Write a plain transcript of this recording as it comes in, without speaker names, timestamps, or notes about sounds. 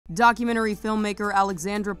Documentary filmmaker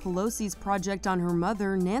Alexandra Pelosi's project on her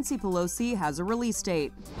mother, Nancy Pelosi, has a release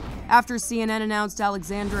date. After CNN announced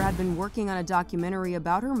Alexandra had been working on a documentary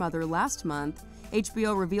about her mother last month,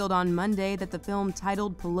 HBO revealed on Monday that the film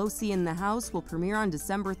titled Pelosi in the House will premiere on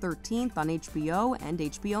December 13th on HBO and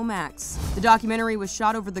HBO Max. The documentary was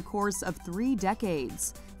shot over the course of 3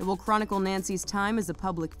 decades. It will chronicle Nancy's time as a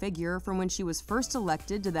public figure from when she was first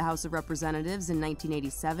elected to the House of Representatives in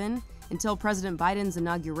 1987 until President Biden's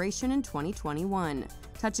inauguration in 2021,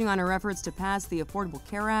 touching on her efforts to pass the Affordable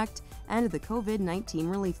Care Act and the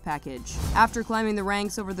COVID-19 relief package. After climbing the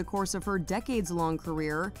ranks over the course of her decades-long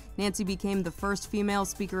career, Nancy became the first female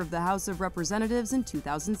Speaker of the House of Representatives in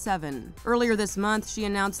 2007. Earlier this month, she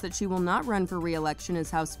announced that she will not run for re-election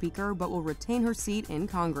as House Speaker, but will retain her seat in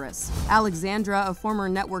Congress. Alexandra, a former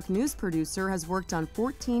network news producer, has worked on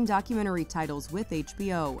 14 documentary titles with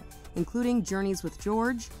HBO, including Journeys with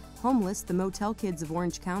George, Homeless, the Motel Kids of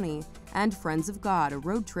Orange County, and Friends of God, a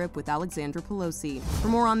road trip with Alexandra Pelosi. For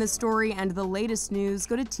more on this story and the latest news,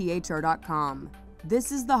 go to THR.com.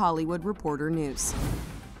 This is the Hollywood Reporter News.